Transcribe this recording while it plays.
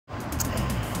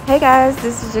Hey guys,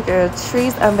 this is your girl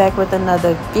Trees. I'm back with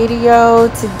another video.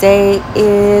 Today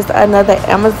is another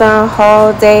Amazon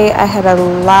haul day. I had a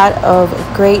lot of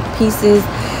great pieces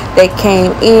that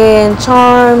came in,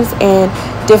 charms and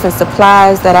different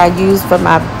supplies that I use for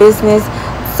my business.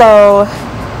 So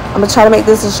I'm gonna try to make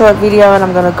this a short video and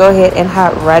I'm gonna go ahead and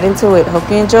hop right into it. Hope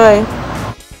you enjoy.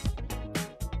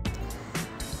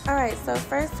 Alright, so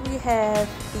first we have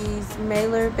these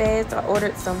mailer bags. I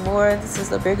ordered some more. This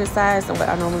is a bigger size than what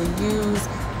I normally use.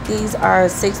 These are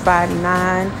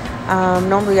 6x9.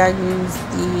 Normally I use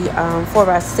the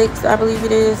 4x6, I believe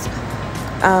it is.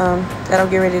 That I'm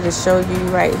getting ready to show you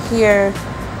right here.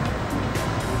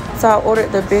 So I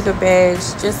ordered the bigger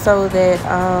bags just so that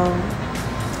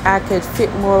I could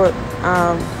fit more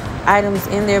items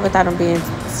in there without them being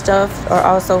stuffed, or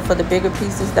also for the bigger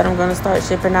pieces that I'm going to start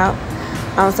shipping out.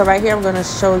 So right here I'm going to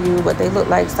show you what they look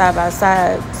like side by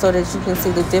side so that you can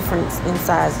see the difference in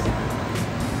sizing.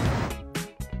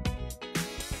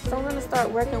 So I'm going to start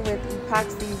working with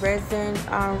epoxy resin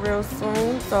real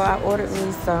soon. So I ordered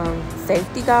me some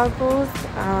safety goggles.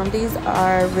 These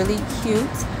are really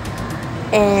cute,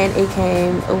 and it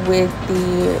came with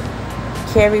the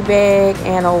carry bag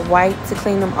and a wipe to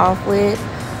clean them off with.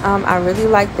 I really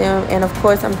like them, and of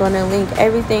course I'm going to link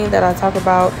everything that I talk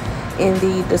about in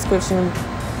the description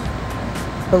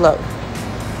below.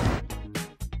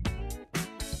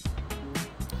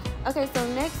 Okay, so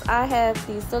next I have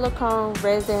the silicone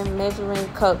resin measuring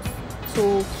cups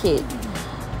tool kit.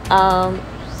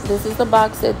 This is the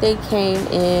box that they came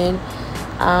in.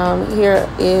 Here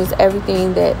is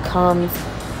everything that comes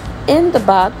in the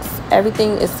box.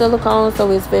 Everything is silicone,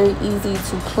 so it's very easy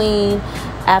to clean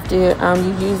after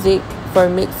you use it for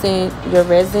mixing your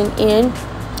resin in.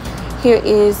 Here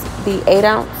is the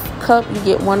 8-ounce cup. You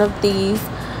get one of these.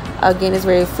 Again, it's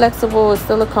very flexible. It's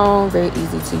silicone, very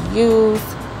easy to use.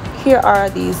 Here are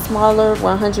the smaller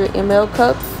 100 ml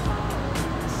cups.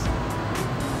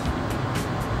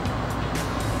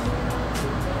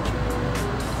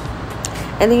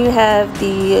 And then you have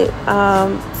the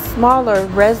smaller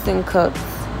resin cups,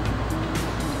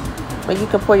 where you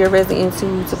can pour your resin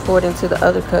into to pour it into the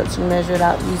other cups. You measure it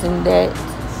out using that.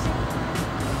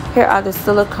 Here are the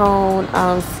silicone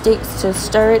sticks to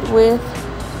stir it with.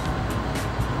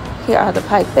 Here are the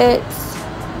pipettes.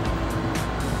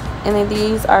 And then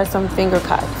these are some finger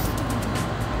cots.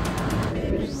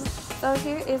 So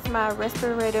here is my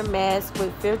respirator mask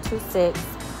with filter sets.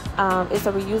 It's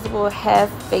a reusable half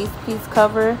face piece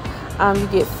cover. You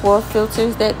get 4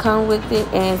 filters that come with it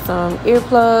and some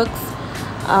earplugs.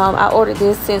 I ordered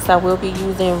this since I will be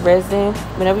using resin.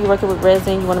 Whenever you're working with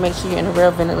resin, you want to make sure you're in a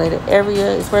well-ventilated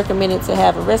area. It's recommended to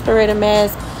have a respirator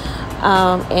mask.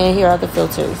 And here are the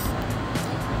filters.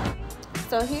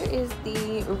 So here is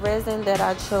the resin that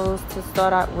I chose to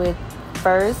start out with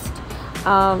first.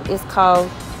 It's called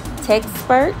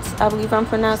Texpert. I believe I'm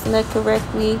pronouncing that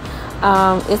correctly.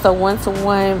 It's a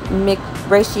 1-to-1 mix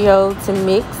ratio to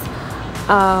mix.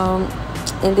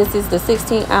 And this is the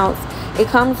 16-ounce. It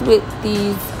comes with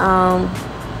these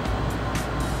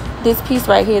this piece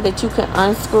right here that you can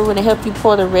unscrew, and it helps you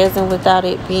pour the resin without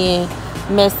it being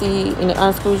messy. And it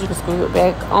unscrews, you can screw it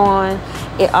back on.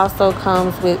 It also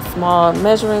comes with small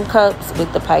measuring cups with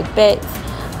the pipettes.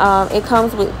 It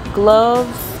comes with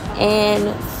gloves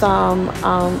and some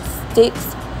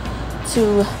sticks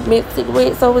to mix it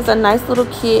with. So it's a nice little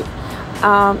kit.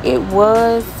 It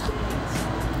was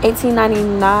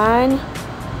 $18.99.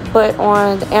 But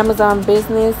on the Amazon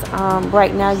business,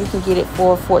 right now you can get it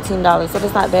for $14. So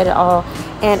that's not bad at all.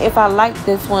 And if I like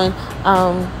this one,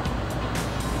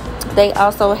 they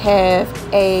also have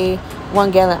a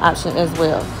 1-gallon option as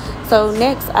well. So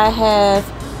next I have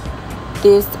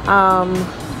this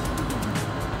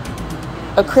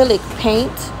acrylic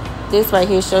paint. This right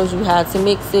here shows you how to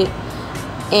mix it.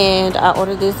 And I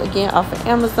ordered this again off of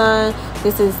Amazon.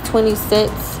 This is 20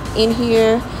 sets in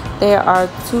here. There are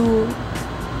two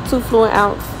fluid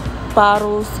ounce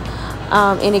bottles,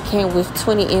 and it came with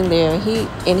 20 in there.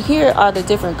 And here are the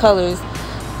different colors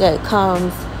that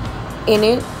comes in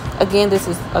it. Again, this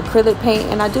is acrylic paint,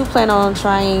 and I do plan on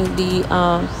trying the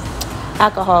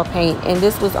alcohol paint, and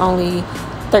this was only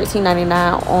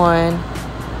 $13.99 on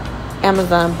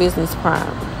Amazon Business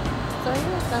Prime. So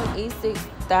here's some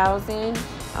E6000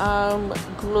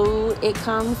 glue. It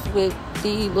comes with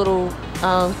the little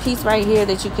piece right here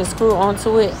that you can screw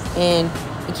onto it, and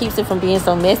it keeps it from being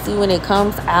so messy when it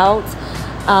comes out.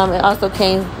 It also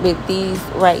came with these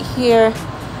right here.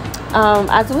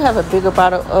 I do have a bigger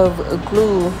bottle of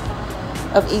glue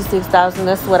of E6000.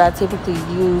 That's what I typically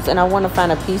use, and I want to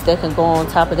find a piece that can go on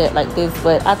top of that like this,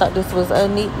 but I thought this was a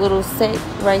neat little set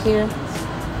right here.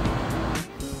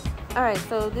 All right,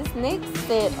 so this next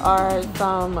set are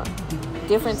some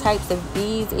different types of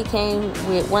beads. It came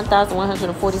with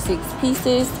 1,146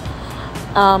 pieces.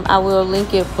 I will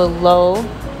link it below.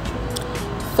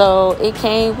 So it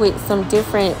came with some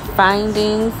different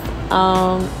findings.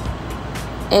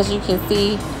 As you can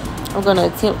see, I'm going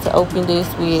to attempt to open this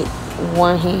with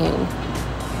one hand.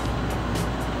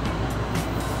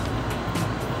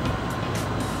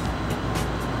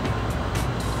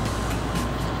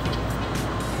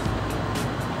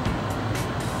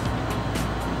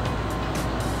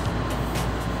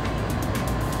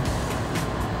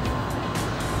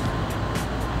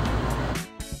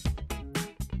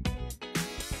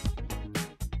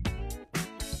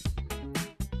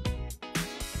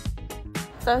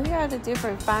 So here are the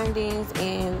different findings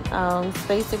and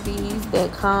spacer beads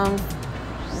that come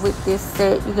with this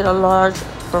set. You get a large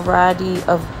variety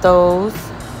of those.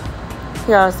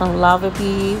 Here are some lava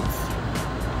beads.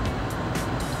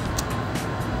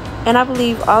 And I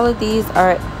believe all of these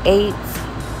are 8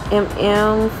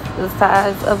 mm, the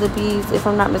size of the beads, if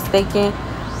I'm not mistaken.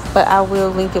 But I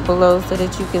will link it below so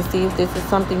that you can see if this is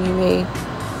something you may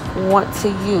want to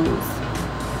use.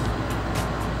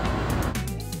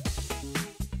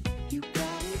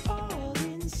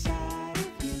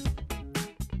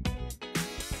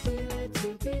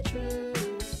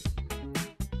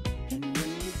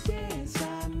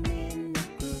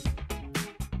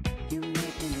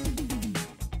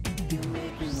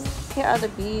 Here are the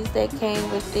beads that came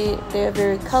with it. They're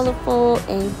very colorful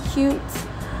and cute.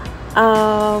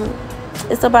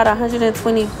 It's about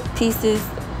 120 pieces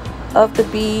of the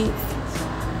beads,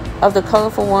 of the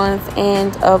colorful ones,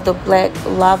 and of the black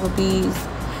lava beads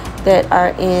that are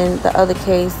in the other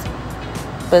case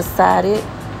beside it.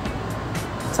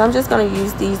 So I'm just going to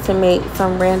use these to make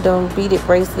some random beaded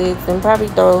bracelets and probably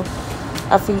throw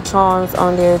a few charms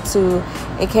on there too.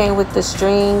 It came with the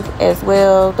string as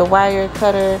well, the wire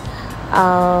cutter,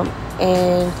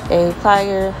 and a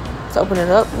plier to open it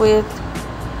up with.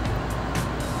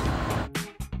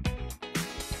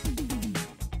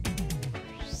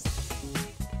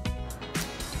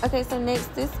 Okay, so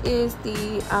next, this is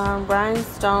the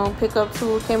rhinestone pickup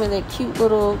tool. Came in that cute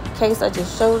little case I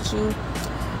just showed you.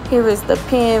 Here is the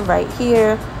pen right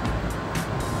here.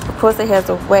 Of course, it has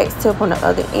a wax tip on the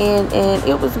other end, and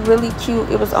it was really cute.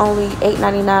 It was only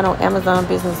 $8.99 on Amazon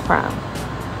Business Prime.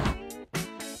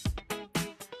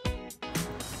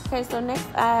 Okay, so next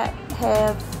I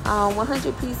have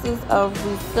 100 pieces of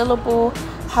refillable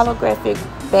holographic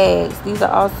bags. These are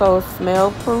also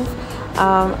smell proof.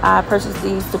 I purchased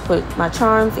these to put my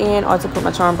charms in or to put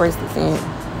my charm bracelets in.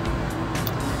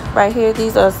 Right here,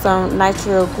 these are some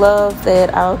nitrile gloves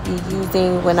that I'll be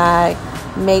using when I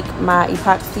make my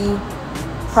epoxy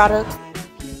products.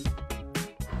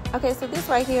 Okay, so this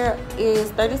right here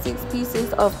is 36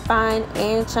 pieces of fine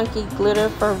and chunky glitter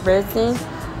for resin.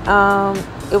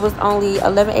 It was only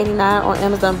 $11.89 on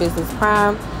Amazon Business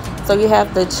Prime. So you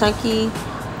have the chunky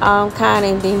kind,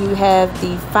 and then you have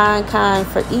the fine kind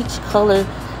for each color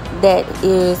that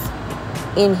is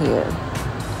in here.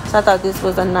 So I thought this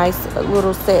was a nice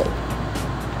little set.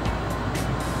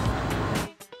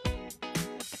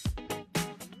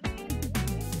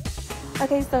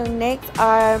 Okay, so next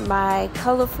are my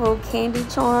colorful candy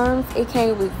charms. It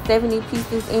came with 70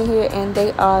 pieces in here, and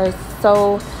they are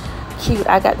so cute.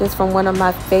 I got this from one of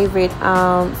my favorite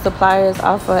suppliers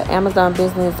off of Amazon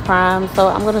Business Prime. So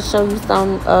I'm going to show you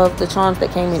some of the charms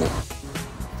that came in it.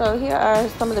 So here are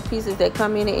some of the pieces that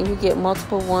come in it, and you get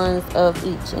multiple ones of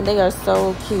each, and they are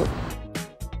so cute.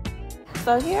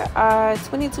 So here are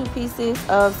 22 pieces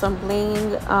of some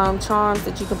bling charms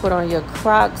that you can put on your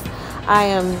Crocs. I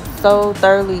am so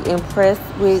thoroughly impressed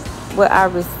with what I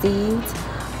received.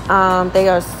 They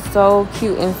are so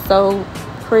cute and so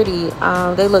pretty.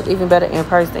 They look even better in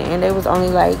person, and they was only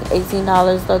like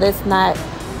 $18, so that's not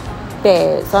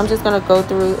bad. So I'm just gonna go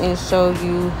through and show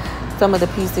you some of the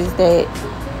pieces that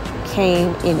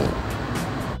came in it.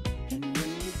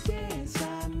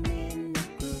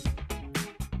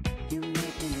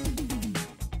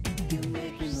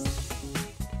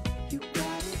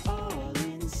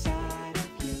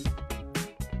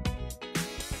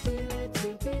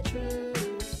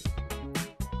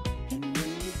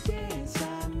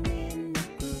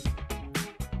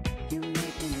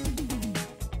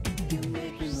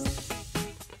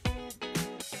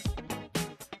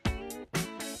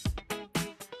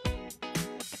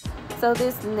 So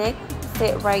this next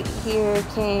set right here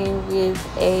came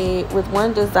with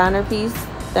one designer piece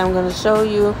that I'm going to show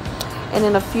you, and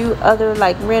then a few other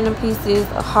like random pieces,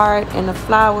 a heart and a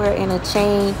flower and a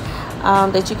chain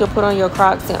that you can put on your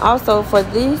Crocs. And also for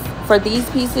this for these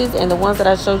pieces and the ones that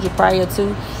I showed you prior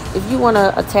to, if you want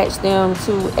to attach them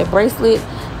to a bracelet,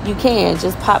 you can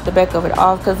just pop the back of it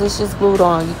off because it's just glued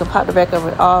on. You can pop the back of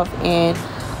it off and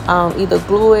either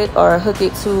glue it or hook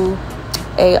it to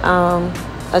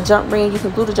a jump ring. You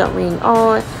can glue the jump ring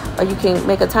on, or you can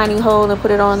make a tiny hole and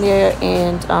put it on there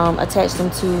and attach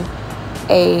them to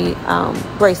a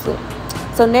bracelet.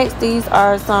 So next, these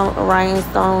are some Orion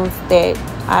stones that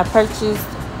I purchased.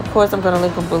 Of course, I'm going to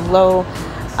link them below.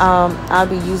 I'll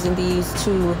be using these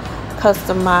to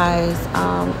customize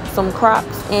some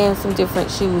Crocs and some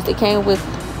different shoes. It came with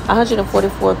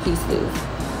 144 pieces,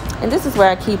 and this is where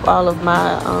I keep all of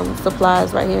my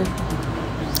supplies right here.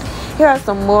 Here are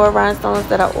some more rhinestones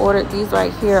that I ordered. These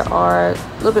right here are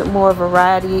a little bit more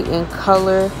variety in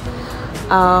color.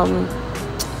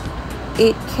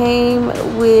 It came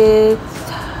with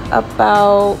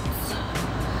about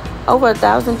over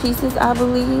 1,000 pieces, I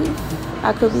believe.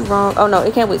 I could be wrong. Oh no,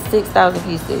 it came with 6,000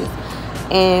 pieces,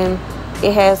 and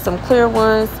it has some clear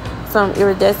ones, some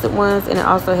iridescent ones, and it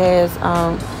also has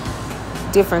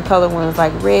different color ones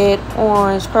like red,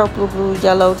 orange, purple, blue,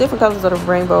 yellow, different colors of the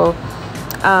rainbow.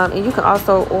 And you can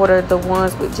also order the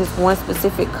ones with just one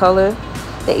specific color.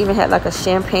 They even had like a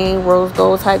champagne rose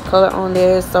gold type color on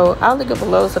there. So I'll link it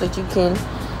below so that you can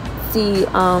see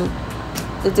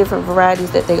the different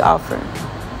varieties that they offer.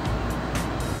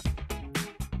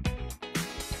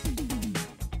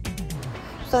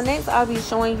 So next, I'll be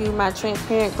showing you my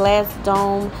transparent glass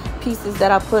dome pieces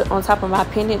that I put on top of my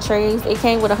pendant trays. It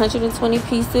came with 120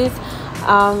 pieces.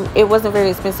 It wasn't very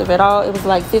expensive at all. It was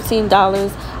like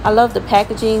 $15. I love the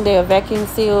packaging. They are vacuum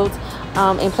sealed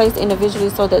and placed individually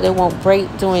so that they won't break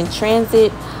during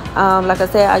transit. Like I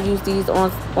said, I use these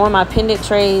on my pendant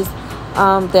trays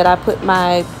that I put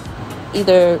my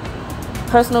either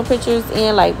personal pictures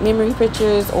in, like memory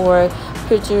pictures or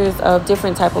pictures of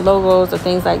different type of logos or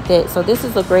things like that. So this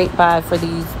is a great buy for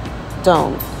these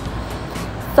domes.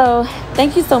 So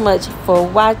thank you so much for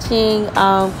watching.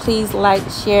 Please like,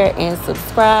 share, and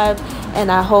subscribe, and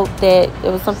I hope that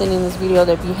there was something in this video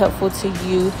that be helpful to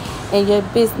you and your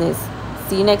business.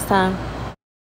 See you next time.